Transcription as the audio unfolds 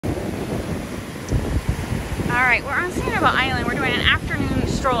Alright, we're on Sanibel Island. We're doing an afternoon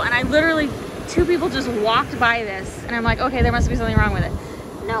stroll, and I literally, 2 people just walked by this, and I'm like, okay, there must be something wrong with it.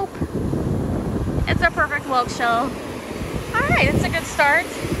 Nope. It's a perfect Whelks shell. Alright, it's a good start.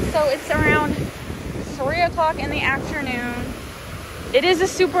 So it's around 3 o'clock in the afternoon. It is a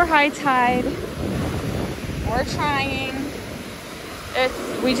super high tide. We're trying.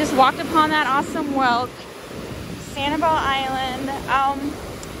 We just walked upon that awesome whelk. Sanibel Island.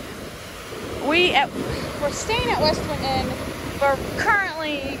 We're staying at Westwind Inn, but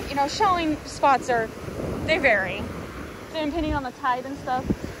currently, you know, shelling spots they vary depending on the tide and stuff.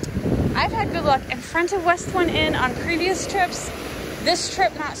 I've had good luck in front of Westwind Inn on previous trips. This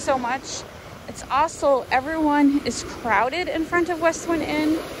trip, not so much. It's also, everyone is crowded in front of Westwind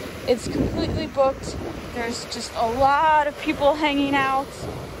Inn. It's completely booked. There's just a lot of people hanging out.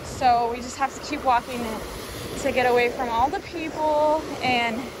 So we just have to keep walking to get away from all the people.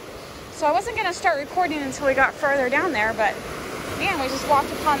 And so I wasn't gonna start recording until we got further down there, but man, we just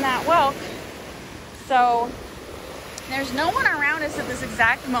walked upon that whelk. So there's no one around us at this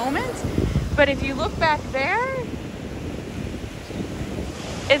exact moment, but if you look back there,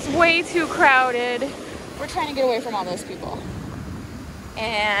 it's way too crowded. We're trying to get away from all those people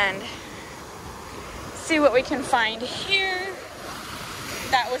and see what we can find here.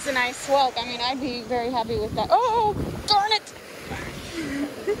 That was a nice whelk. I mean, I'd be very happy with that. Oh, darn it.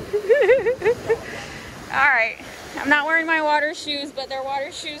 All right, I'm not wearing my water shoes, but they're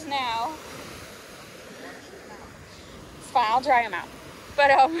water shoes now. It's fine, I'll dry them out.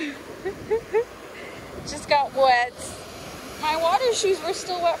 But just got wet. My water shoes were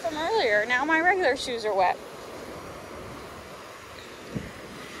still wet from earlier. Now my regular shoes are wet.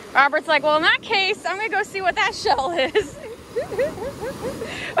 Robert's like, well, in that case, I'm gonna go see what that shell is.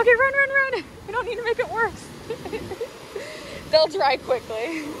 Okay, run, run, run. We don't need to make it worse. They'll dry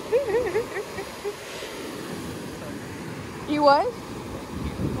quickly. You what?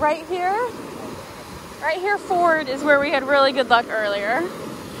 Right here? Right here forward is where we had really good luck earlier.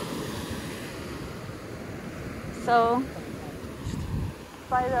 So,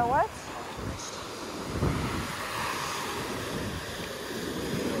 by the what?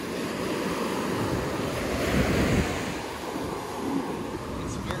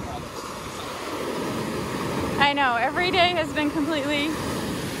 I know, every day has been completely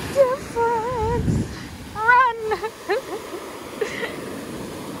different. Run!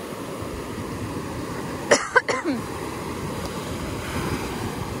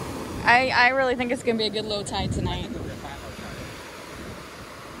 I really think it's gonna be a good low tide tonight.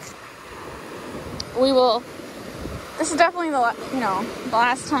 We will. This is definitely the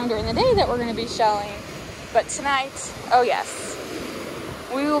last time during the day that we're gonna be shelling, but tonight, oh yes,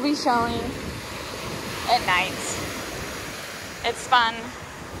 we will be shelling at night. It's fun.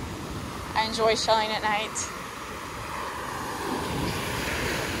 I enjoy shelling at night.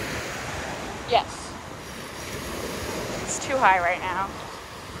 Yes. It's too high right now.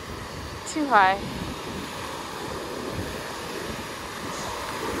 Too high.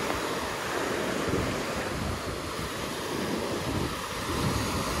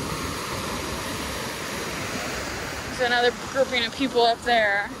 There's another grouping of people up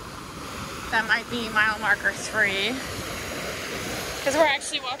there that might be mile markers free, because we're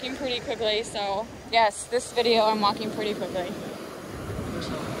actually walking pretty quickly. So yes, this video I'm walking pretty quickly.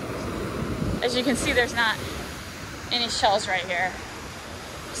 As you can see, there's not any shells right here.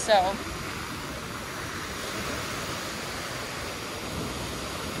 So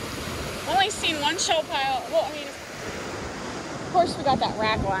only seen one shell pile. Well, I mean, of course we got that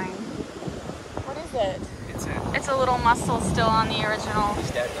rag line. What is it? It's a little mussel still on the original.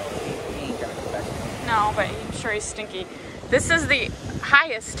 He's dead though. He ain't gonna come back. No, but I'm sure he's stinky. This is the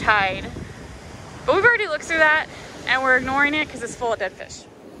highest tide, but we've already looked through that and we're ignoring it because it's full of dead fish.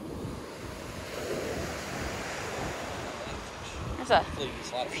 There's a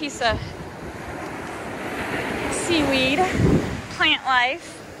piece of seaweed, plant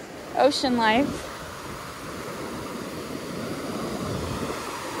life, ocean life.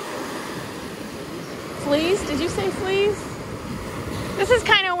 Fleas? Did you say fleas? This is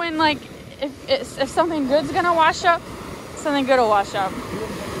kind of when, like, if something good's gonna wash up, something good will wash up.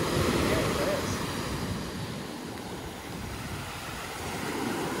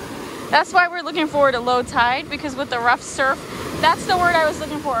 That's why we're looking forward to low tide, because with the rough surf, that's the word I was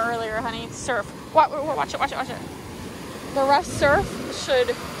looking for earlier, honey. Surf. Watch it, watch it, watch it. The rough surf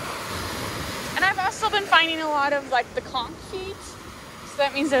should. And I've also been finding a lot of, like, the conch feet. So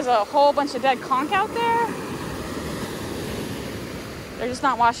that means there's a whole bunch of dead conch out there. They're just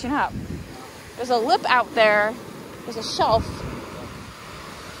not washing up. There's a lip out there. There's a shelf.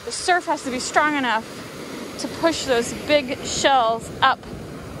 The surf has to be strong enough to push those big shells up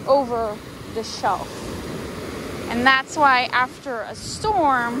over the shelf. And that's why after a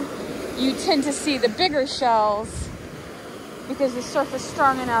storm, you tend to see the bigger shells because the surf is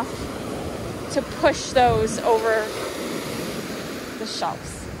strong enough to push those over the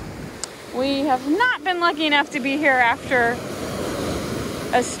shelves. We have not been lucky enough to be here after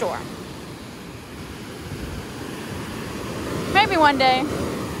a storm. Maybe one day. I would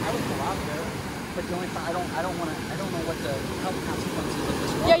go out there, but the only thing I don't know what the health consequences of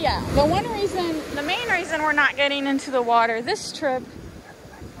this water. Yeah. The main reason we're not getting into the water this trip.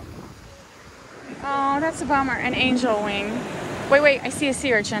 Oh, that's a bummer. An angel wing. Wait, I see a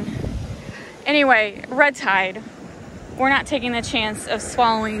sea urchin. Anyway, red tide. We're not taking the chance of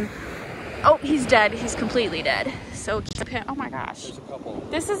swallowing. Oh, he's dead. He's completely dead. So keep him. Oh my gosh. There's a couple.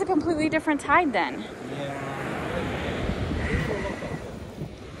 This is a completely different tide then. Yeah.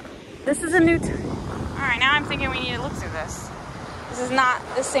 This is a new all right, now I'm thinking we need to look through this. This is not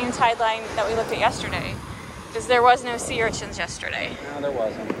the same tide line that we looked at yesterday, because there was no sea urchins yesterday. No, there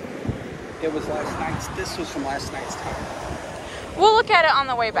wasn't. It was last night's. This was from last night's tide. We'll look at it on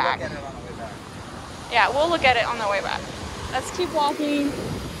the way back. We'll look at it on the way back. Yeah, we'll look at it on the way back. Let's keep walking,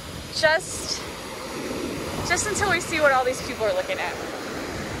 just until we see what all these people are looking at.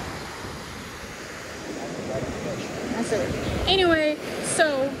 That's it. Anyway,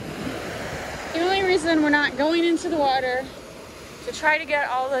 so the only reason we're not going into the water to try to get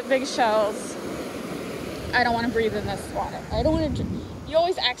all the big shells, I don't want to breathe in this water. I don't want to drink. You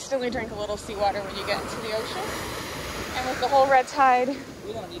always accidentally drink a little seawater when you get into the ocean. And with the whole red tide.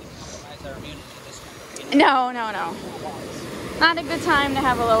 We don't need to compromise our immunity at this point. No. Not a good time to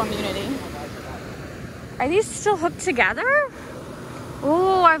have a low immunity. Are these still hooked together?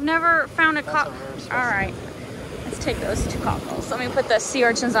 Oh, I've never found a cockle. All right. Let's take those two cockles. Let me put the sea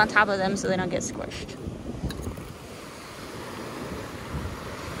urchins on top of them so they don't get squished.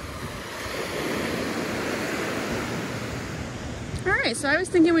 All right, so I was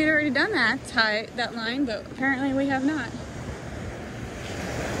thinking we'd already done that line, but apparently we have not.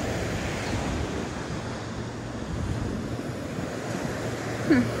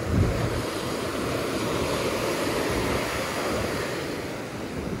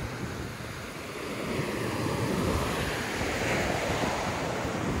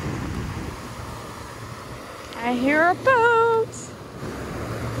 I hear a boat.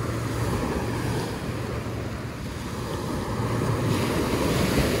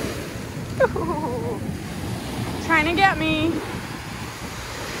 Ooh, trying to get me.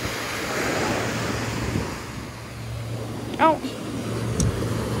 Oh.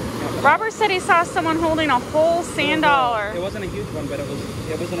 Robert said he saw someone holding a whole sand dollar. It wasn't a huge one, but it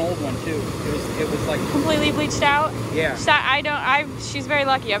was an old one too. It was like completely bleached out. Yeah. She's very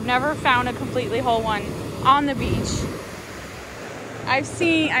lucky. I've never found a completely whole one on the beach. I've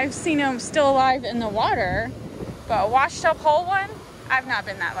seen them still alive in the water, but a washed up whole one, I've not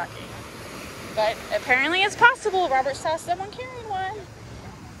been that lucky. But apparently it's possible. Robert saw someone carrying one.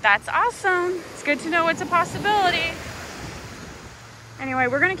 That's awesome. It's good to know it's a possibility. Anyway,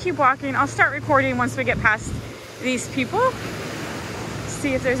 we're gonna keep walking. I'll start recording once we get past these people.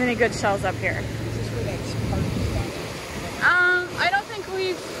 See if there's any good shells up here. I don't think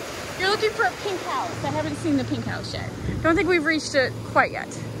you're looking for a pink house. I haven't seen the pink house yet. Don't think we've reached it quite yet.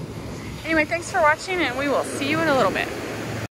 Anyway, thanks for watching and we will see you in a little bit.